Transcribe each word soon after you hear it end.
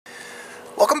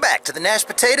back to the Nash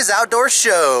Potatoes Outdoor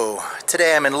Show.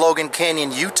 Today I'm in Logan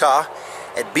Canyon, Utah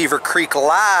at Beaver Creek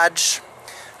Lodge.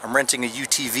 I'm renting a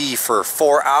UTV for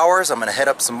 4 hours. I'm going to head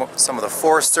up some of the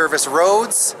Forest Service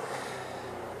roads.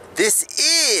 This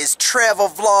is Travel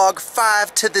Vlog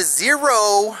 5 to the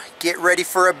 0. Get ready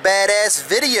for a badass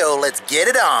video. Let's get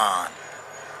it on.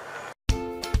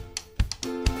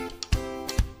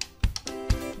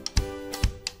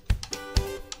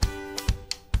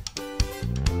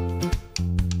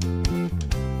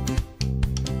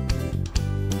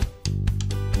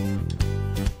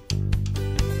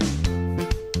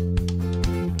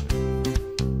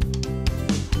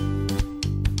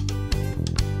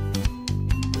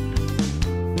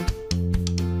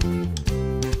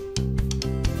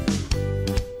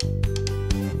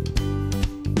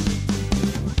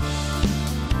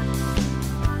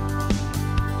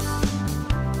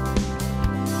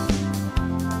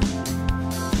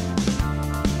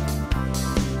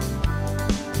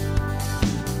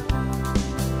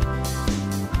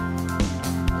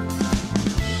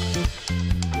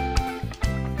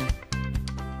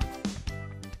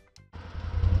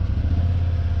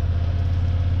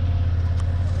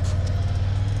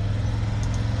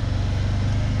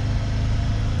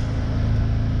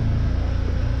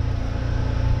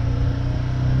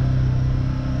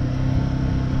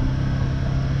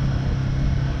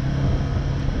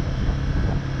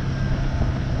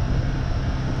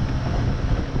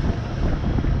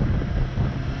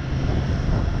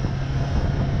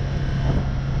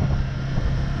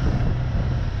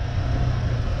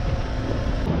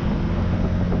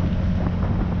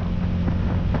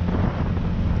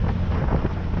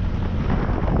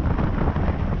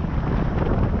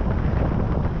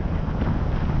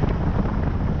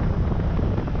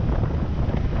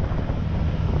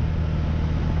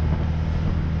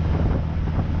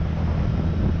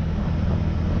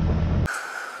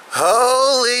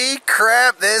 Holy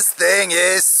crap, this thing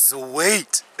is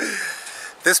sweet.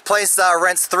 This place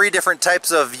rents 3 different types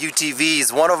of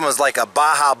UTVs. One of them is like a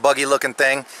Baja buggy looking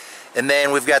thing. And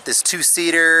then we've got this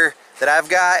 2-seater that I've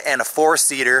got and a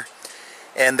 4-seater.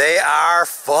 And they are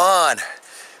fun.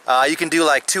 You can do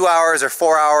like 2 hours or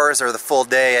 4 hours or the full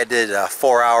day. I did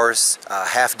 4 hours,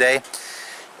 half day.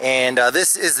 And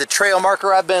this is the trail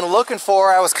marker I've been looking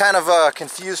for. I was kind of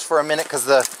confused for a minute because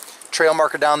the trail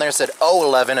marker down there said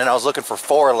 011 and I was looking for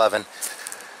 411,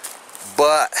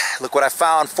 but look what I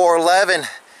found, 411.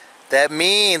 That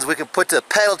means we can put the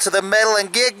pedal to the metal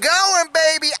and get going,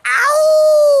 baby.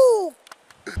 Ow!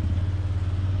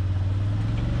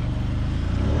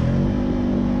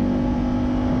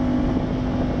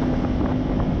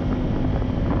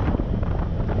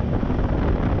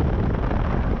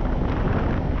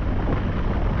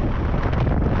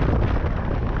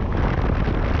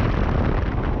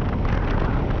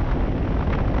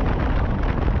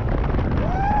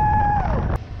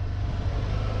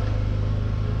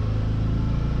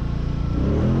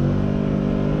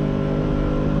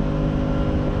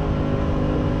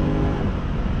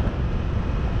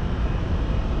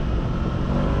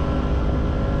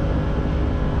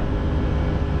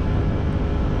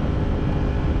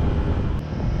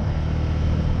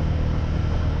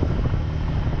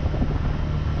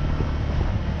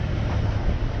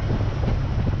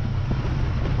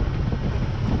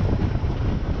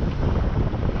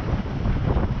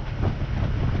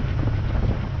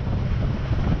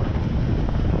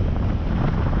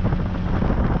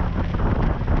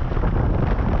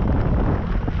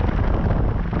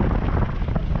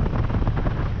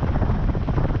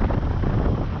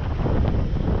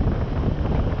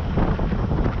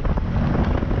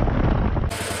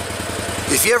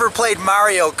 If you ever played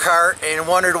Mario Kart and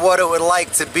wondered what it would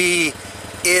like to be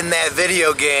in that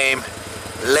video game,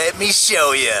 let me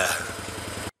show you.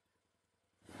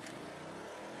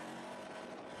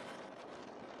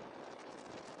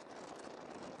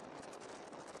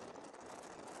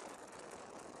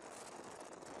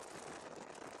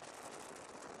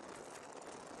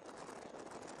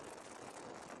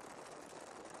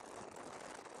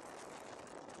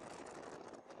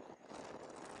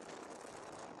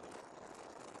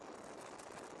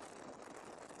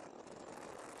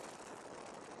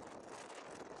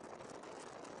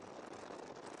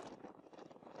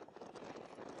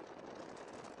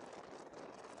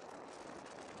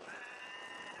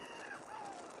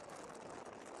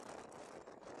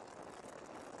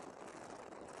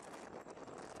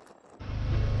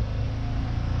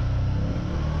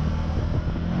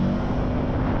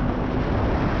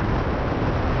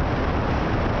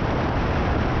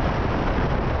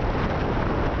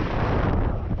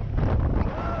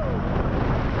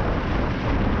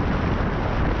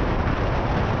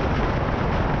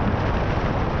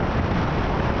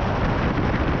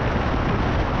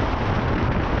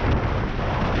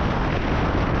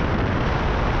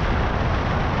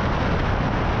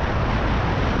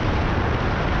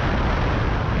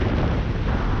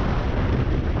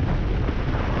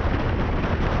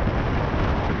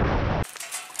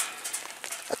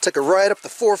 Took a ride up the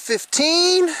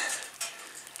 415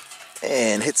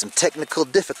 and hit some technical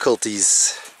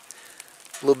difficulties.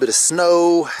 A little bit of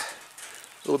snow, a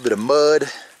little bit of mud.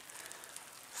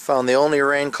 Found the only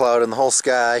rain cloud in the whole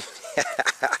sky.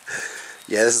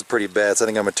 Yeah, this is pretty bad, so I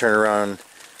think I'm gonna turn around.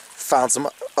 Found some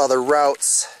other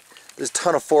routes. There's a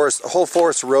ton of forest, a whole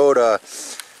forest road.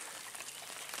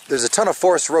 There's a ton of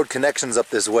forest road connections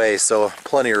up this way, so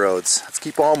plenty of roads. Let's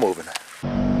keep on moving.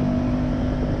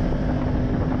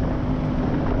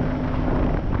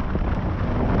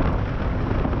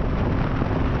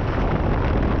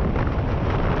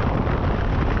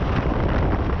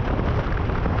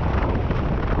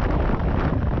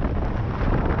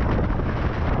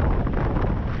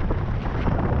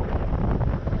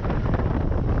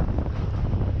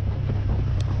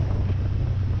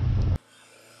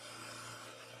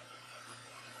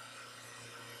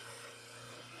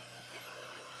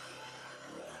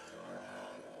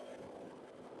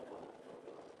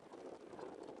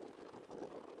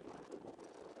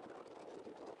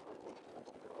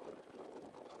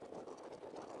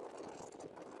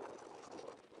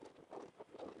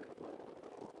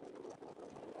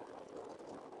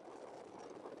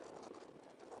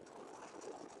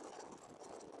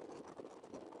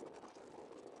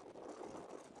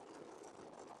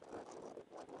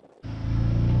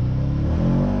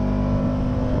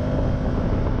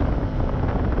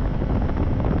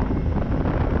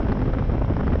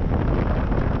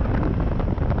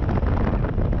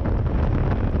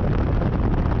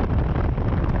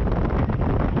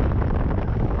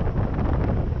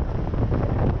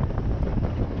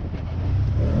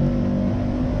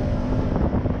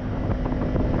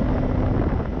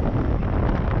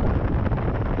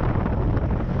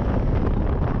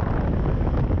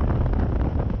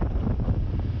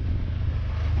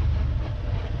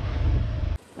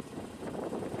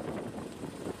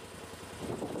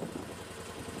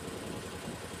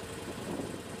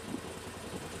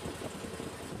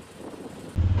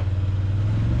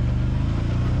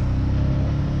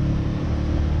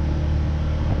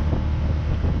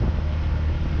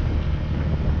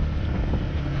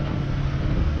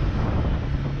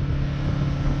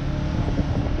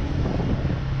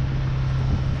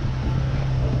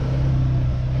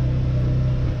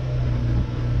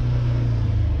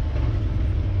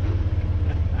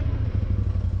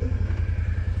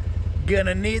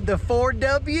 Gonna need the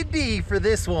 4WD for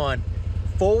this one.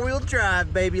 4-wheel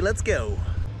drive, baby, let's go.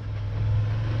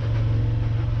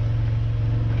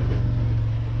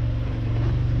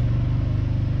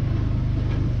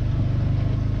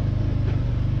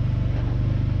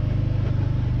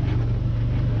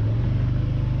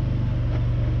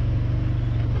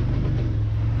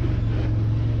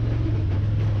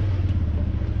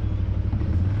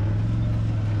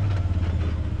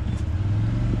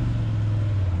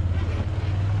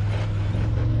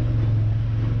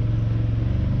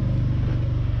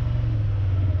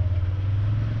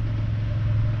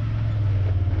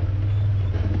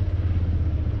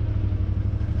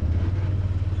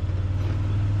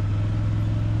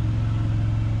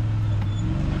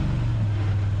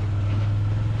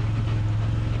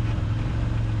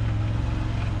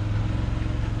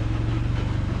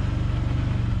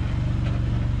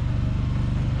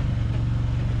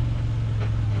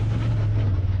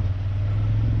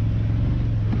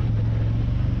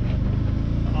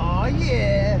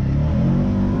 Yeah.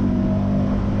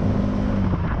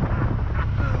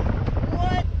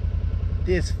 What?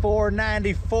 This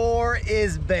 494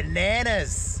 is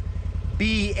bananas.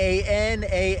 B-A-N-A-N-A-S.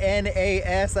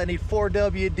 I need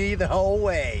 4WD the whole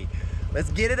way.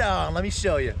 Let's get it on. Let me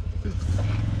show you.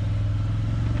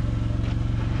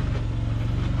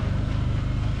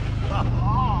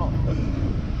 Oh.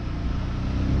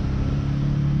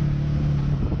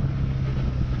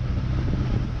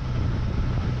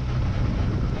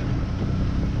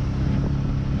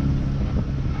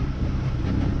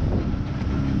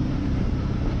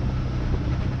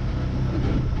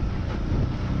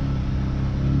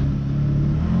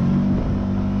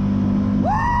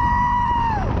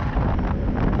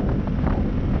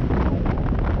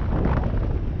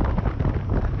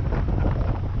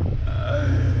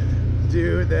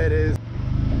 Dude, that is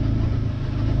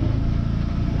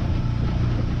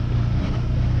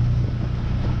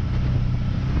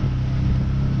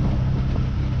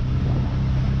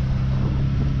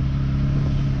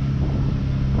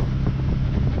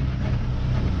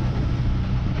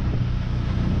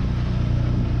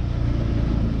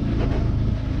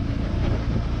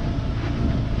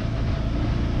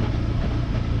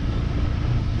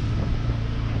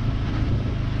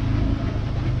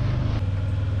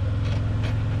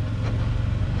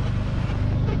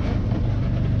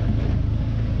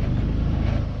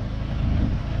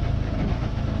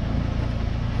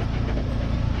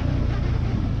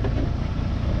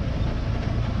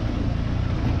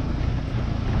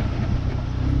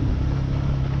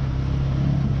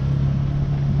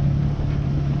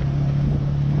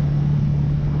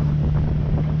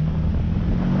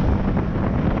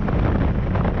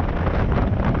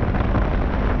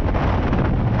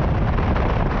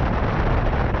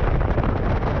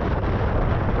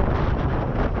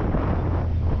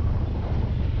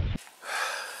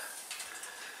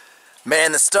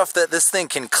Man, the stuff that this thing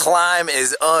can climb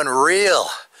is unreal.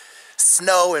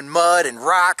 Snow and mud and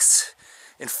rocks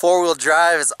in four-wheel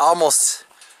drive is almost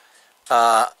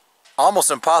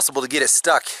impossible to get it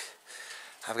stuck.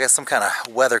 I've got some kind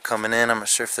of weather coming in. I'm not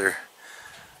sure if they're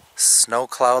snow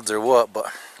clouds or what, but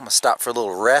I'm gonna stop for a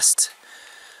little rest.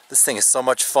 This thing is so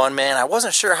much fun, man. I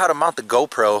wasn't sure how to mount the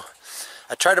GoPro.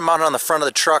 I tried to mount it on the front of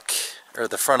the truck, or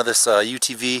the front of this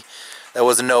UTV. That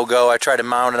was a no-go. I tried to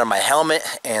mount it on my helmet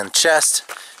and chest.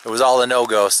 It was all a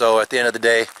no-go. So at the end of the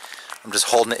day, I'm just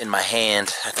holding it in my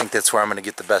hand. I think that's where I'm gonna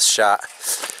get the best shot,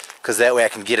 because that way I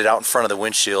can get it out in front of the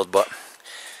windshield. But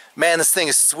man, this thing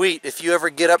is sweet. If you ever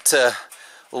get up to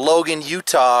Logan,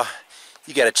 Utah,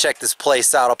 you got to check this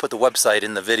place out. I'll put the website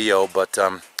in the video. But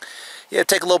yeah,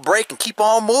 take a little break and keep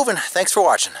on moving. Thanks for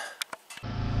watching.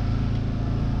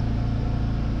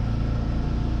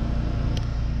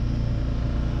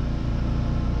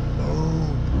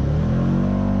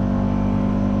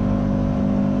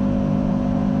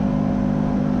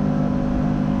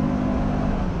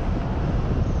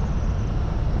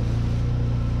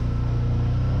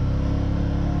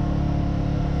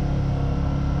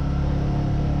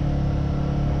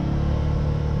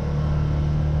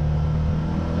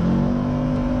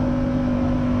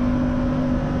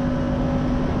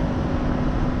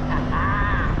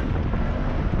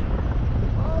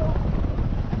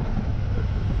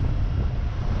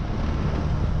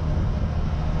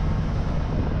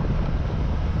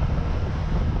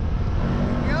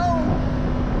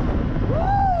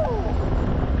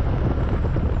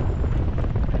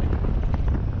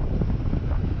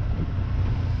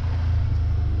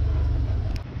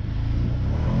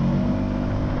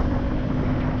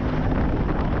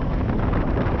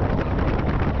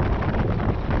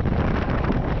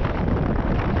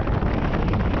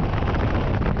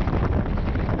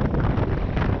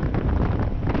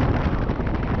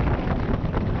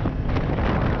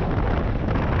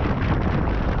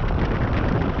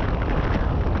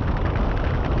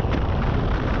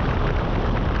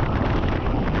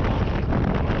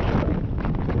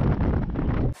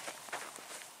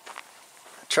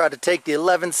 Tried to take the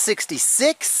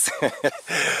 1166,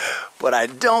 but I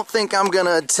don't think I'm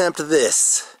gonna attempt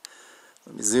this.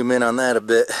 Let me zoom in on that a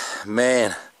bit.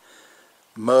 Man,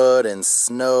 mud and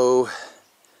snow,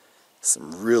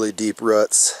 some really deep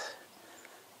ruts.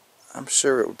 I'm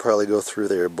sure it would probably go through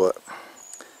there, but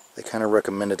they kind of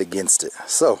recommended against it.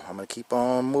 So I'm gonna keep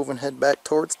on moving, head back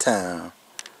towards town.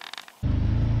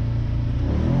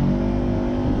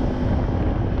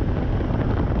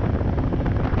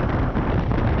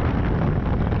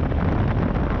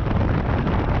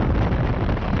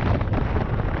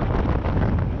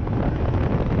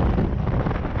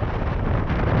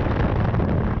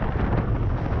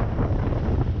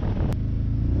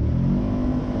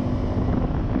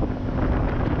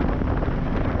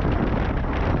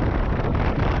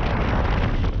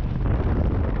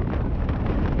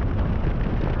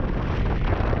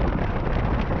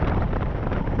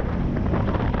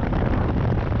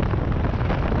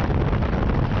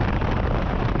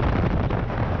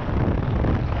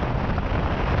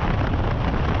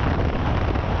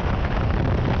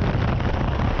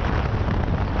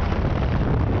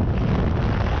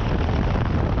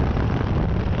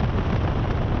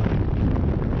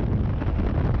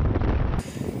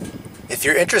 If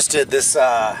you're interested, this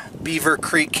Beaver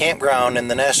Creek campground in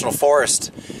the National Forest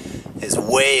is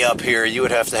way up here. You would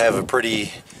have to have a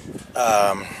pretty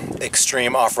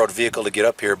extreme off-road vehicle to get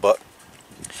up here, but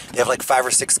they have like 5 or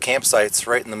 6 campsites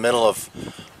right in the middle of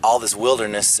all this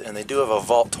wilderness, and they do have a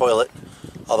vault toilet,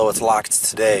 although it's locked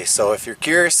today. So if you're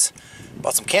curious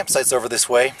about some campsites over this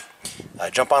way,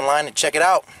 jump online and check it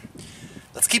out.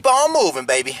 Let's keep on moving,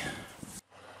 baby.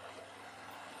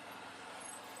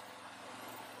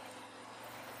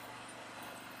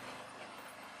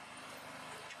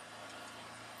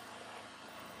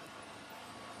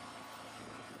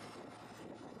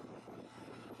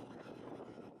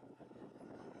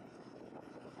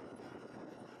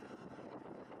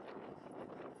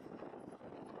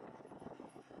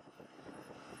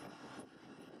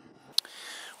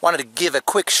 Wanted to give a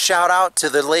quick shout out to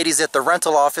the ladies at the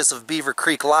rental office of Beaver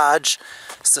Creek Lodge.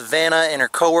 Savannah and her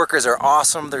coworkers are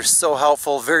awesome. They're so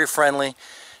helpful, very friendly.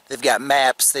 They've got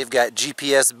maps, they've got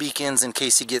GPS beacons in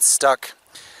case you get stuck.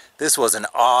 This was an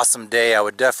awesome day. I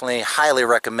would definitely highly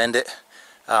recommend it.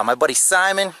 My buddy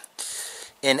Simon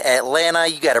in Atlanta,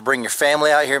 you got to bring your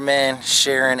family out here, man.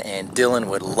 Sharon and Dylan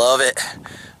would love it.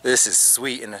 This is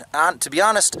sweet. And to be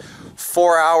honest,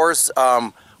 4 hours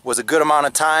was a good amount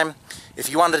of time. If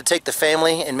you wanted to take the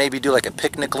family and maybe do like a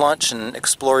picnic lunch and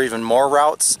explore even more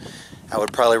routes, I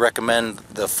would probably recommend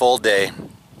the full day.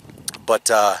 But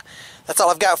that's all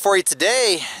I've got for you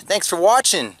today. Thanks for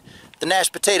watching the Nash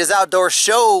Potatoes Outdoor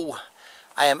Show.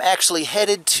 I am actually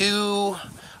headed to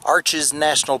Arches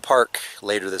National Park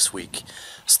later this week,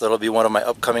 so that'll be one of my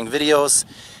upcoming videos.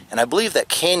 And I believe that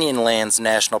Canyonlands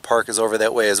National Park is over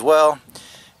that way as well.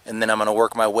 And then I'm going to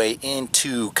work my way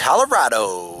into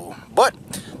Colorado. But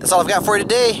that's all I've got for you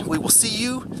today. We will see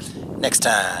you next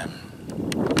time.